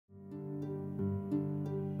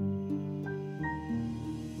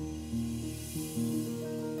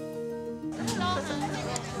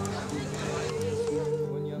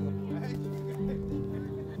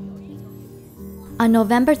On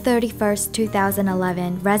November 31,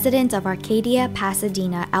 2011, residents of Arcadia,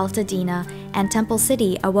 Pasadena, Altadena, and Temple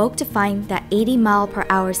City awoke to find that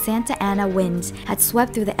 80-mile-per-hour Santa Ana winds had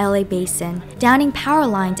swept through the LA basin, downing power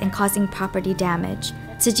lines and causing property damage.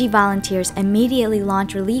 Tzu Chi volunteers immediately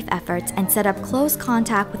launched relief efforts and set up close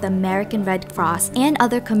contact with American Red Cross and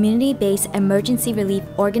other community-based emergency relief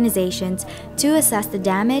organizations to assess the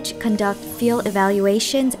damage, conduct field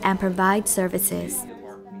evaluations, and provide services.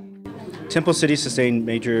 Temple City sustained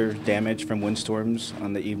major damage from windstorms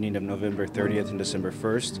on the evening of November 30th and December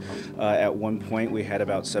 1st. At one point, we had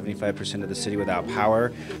about 75% of the city without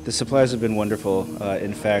power. The supplies have been wonderful.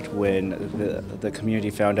 In fact, when the community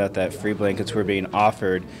found out that free blankets were being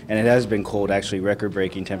offered, and it has been cold, actually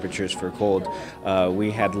record-breaking temperatures for cold,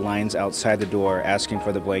 we had lines outside the door asking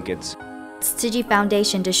for the blankets. Tzu Chi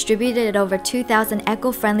Foundation distributed over 2,000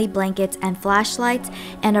 eco-friendly blankets and flashlights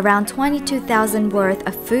and around 22,000 worth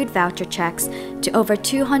of food voucher checks to over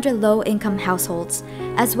 200 low-income households,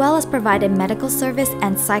 as well as provided medical service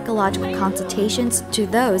and psychological consultations to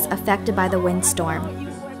those affected by the windstorm.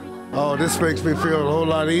 Oh, this makes me feel a whole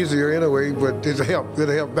lot easier anyway, but it'll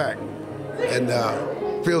help back.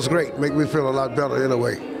 And feels great, make me feel a lot better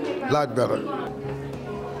anyway, a lot better.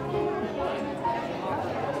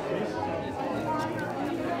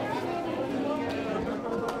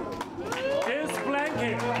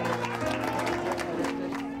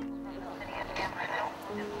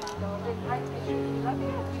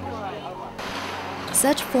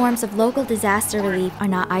 Such forms of local disaster relief are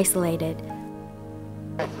not isolated.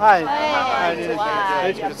 Hi.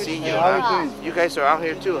 Nice to see you. You guys are out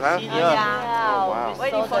here too, huh? Yeah. Oh, wow.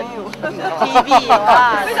 Waiting for you. TV.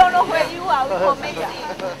 Wow. We don't know where you are. We will make it.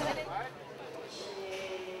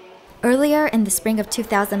 Earlier in the spring of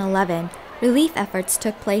 2011, relief efforts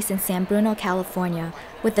took place in San Bruno, California,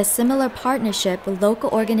 with a similar partnership with local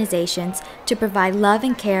organizations to provide love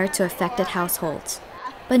and care to affected households.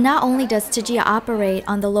 But not only does Tzu Chi operate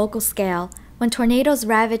on the local scale, when tornadoes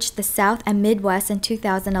ravaged the South and Midwest in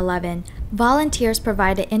 2011, volunteers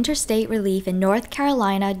provided interstate relief in North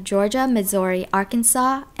Carolina, Georgia, Missouri,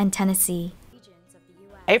 Arkansas, and Tennessee.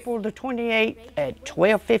 April the 28th at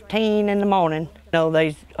 12:15 in the morning,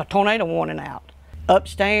 there's a tornado warning out.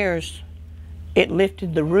 Upstairs, it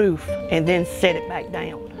lifted the roof and then set it back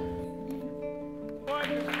down.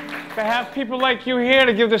 To have people like you here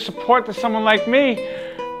to give the support to someone like me,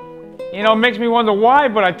 it makes me wonder why,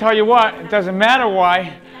 but I tell you what, it doesn't matter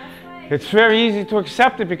why. It's very easy to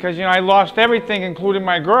accept it because, I lost everything, including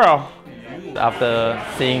my girl. After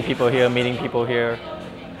seeing people here, meeting people here,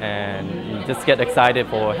 and you just get excited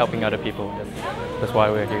for helping other people. That's why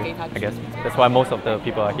we're here, I guess. That's why most of the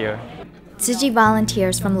people are here. Tzu Chi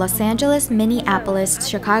volunteers from Los Angeles, Minneapolis,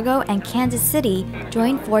 Chicago, and Kansas City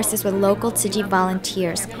joined forces with local Tzu Chi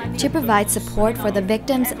volunteers to provide support for the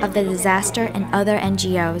victims of the disaster and other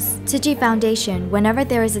NGOs. Tzu Chi Foundation, whenever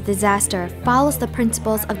there is a disaster, follows the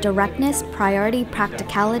principles of directness, priority,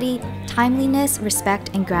 practicality, timeliness, respect,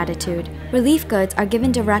 and gratitude. Relief goods are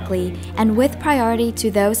given directly and with priority to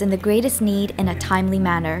those in the greatest need in a timely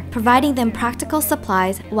manner, providing them practical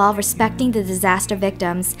supplies while respecting the disaster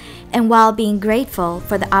victims and while being grateful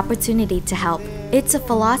for the opportunity to help. It's a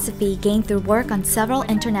philosophy gained through work on several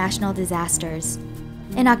international disasters.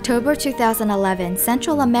 In October 2011,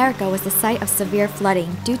 Central America was the site of severe flooding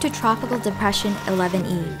due to Tropical Depression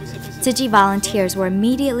 11E. Tzu Chi volunteers were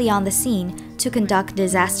immediately on the scene to conduct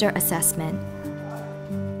disaster assessment.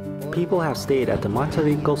 People have stayed at the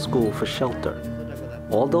Monterrico School for shelter.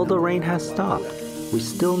 Although the rain has stopped, we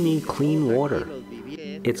still need clean water.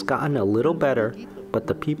 It's gotten a little better, but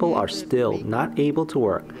the people are still not able to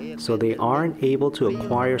work, so they aren't able to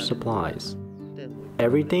acquire supplies.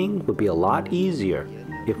 Everything would be a lot easier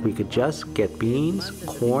if we could just get beans,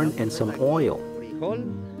 corn, and some oil.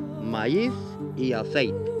 Maíz y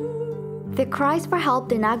aceite. The cries for help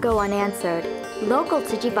did not go unanswered. Local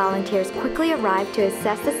Tzu Chi volunteers quickly arrived to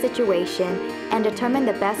assess the situation and determine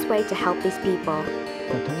the best way to help these people.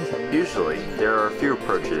 Usually, there are a few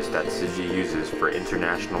approaches that Tzu Chi uses for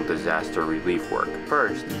international disaster relief work.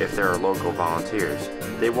 First, if there are local volunteers,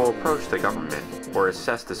 they will approach the government or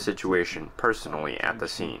assess the situation personally at the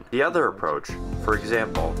scene. The other approach, for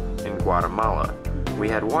example, in Guatemala, we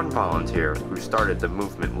had one volunteer who started the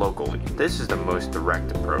movement locally. This is the most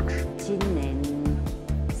direct approach.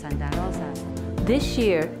 This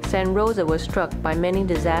year, San Rosa was struck by many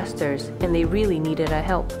disasters and they really needed our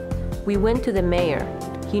help. We went to the mayor.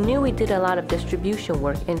 He knew we did a lot of distribution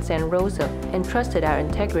work in San Rosa and trusted our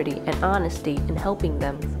integrity and honesty in helping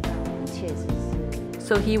them.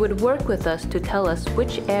 So he would work with us to tell us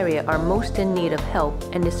which area are most in need of help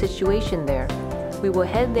and the situation there. We will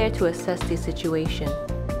head there to assess the situation.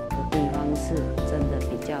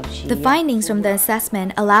 The findings from the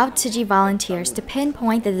assessment allowed Tzu Chi volunteers to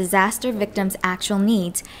pinpoint the disaster victims' actual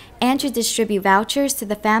needs and to distribute vouchers to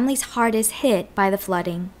the families hardest hit by the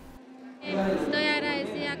flooding.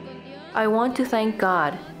 I want to thank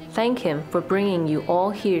God. Thank Him for bringing you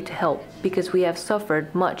all here to help because we have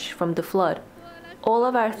suffered much from the flood. All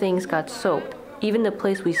of our things got soaked. Even the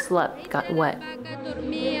place we slept got wet.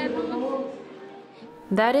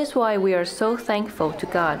 That is why we are so thankful to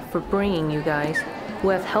God for bringing you guys, who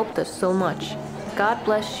have helped us so much. God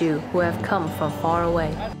bless you who have come from far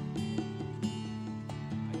away.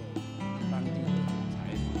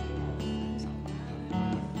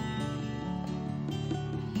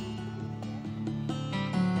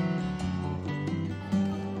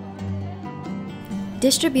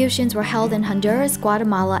 Distributions were held in Honduras,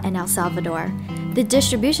 Guatemala, and El Salvador. The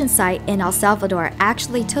distribution site in El Salvador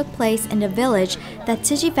actually took place in the village that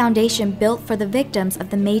Tzu Chi Foundation built for the victims of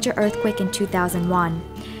the major earthquake in 2001.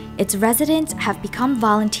 Its residents have become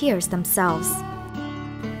volunteers themselves.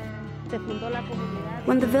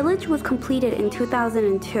 When the village was completed in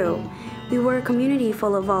 2002, we were a community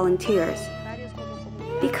full of volunteers.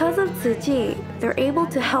 Because of Tzu Chi, they're able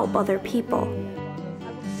to help other people.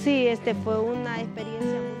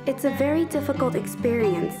 It's a very difficult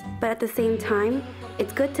experience, but at the same time,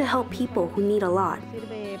 it's good to help people who need a lot.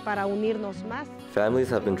 Families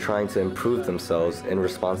have been trying to improve themselves in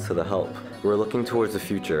response to the help. We're looking towards the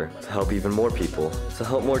future to help even more people, to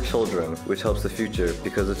help more children, which helps the future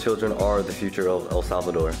because the children are the future of El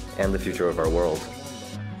Salvador and the future of our world.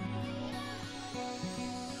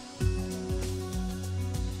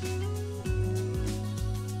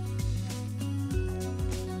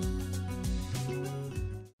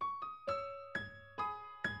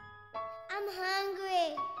 I'm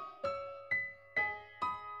hungry.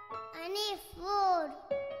 I need food.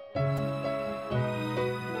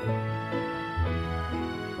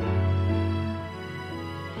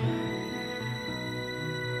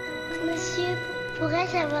 Monsieur,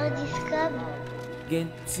 pourrais-je avoir du scope?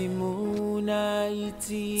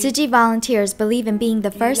 Tzu Chi volunteers believe in being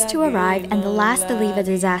the first to arrive and the last to leave a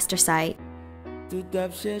disaster site.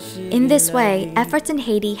 In this way, efforts in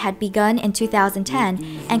Haiti had begun in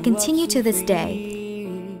 2010 and continue to this day.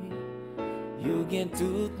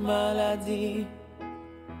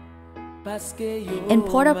 In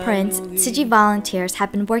Port-au-Prince, Tzu Chi volunteers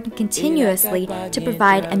have been working continuously to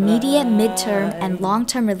provide immediate, mid-term, and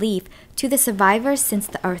long-term relief to the survivors since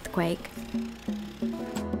the earthquake.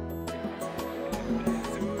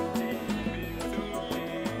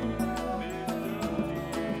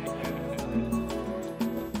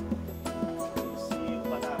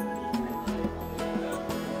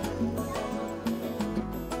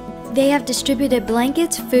 They have distributed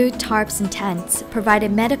blankets, food, tarps, and tents, provided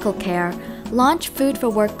medical care, launched food for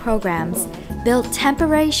work programs, built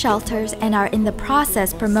temporary shelters, and are in the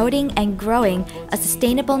process promoting and growing a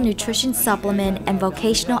sustainable nutrition supplement and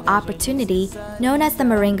vocational opportunity known as the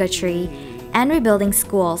Moringa Tree, and rebuilding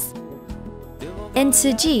schools. In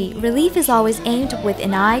Tzu Chi, relief is always aimed with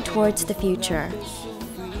an eye towards the future.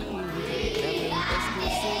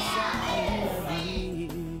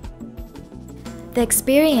 The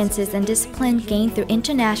experiences and discipline gained through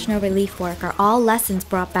international relief work are all lessons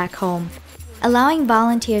brought back home, allowing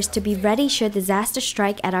volunteers to be ready should disaster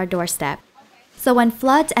strike at our doorstep. So when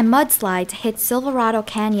floods and mudslides hit Silverado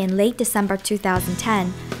Canyon late December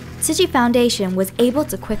 2010, Tzu Chi Foundation was able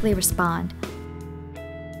to quickly respond.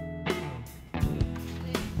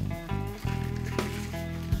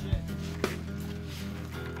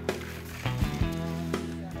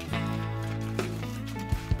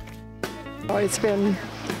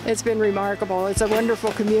 It's been remarkable. It's a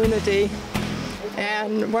wonderful community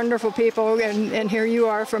and wonderful people, and here you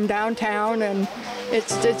are from downtown, and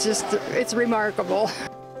it's remarkable.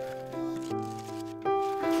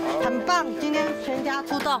 很棒，今天全家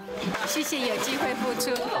出动，谢谢有机会付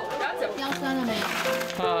出。腰酸了没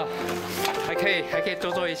有？还可以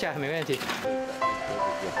多做一下，没问题。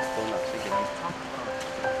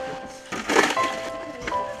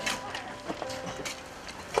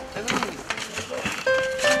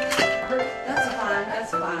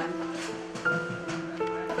 That's fine.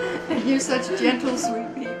 You're such gentle,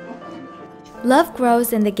 sweet people. Love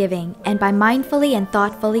grows in the giving, and by mindfully and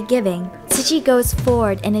thoughtfully giving, Tzu Chi goes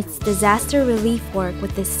forward in its disaster relief work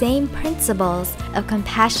with the same principles of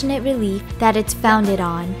compassionate relief that it's founded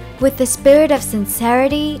on, with the spirit of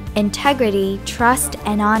sincerity, integrity, trust,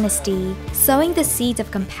 and honesty, sowing the seeds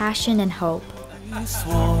of compassion and hope.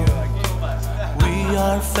 We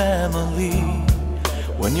are family.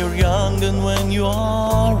 When you're young and when you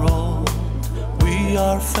are old, we we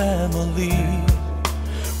are family.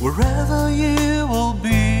 Wherever you will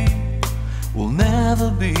be, we'll never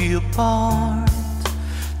be apart.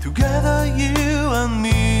 Together you and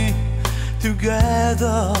me,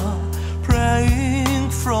 together praying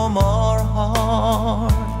from our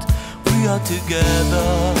heart. We are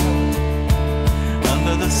together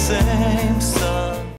under the same sun.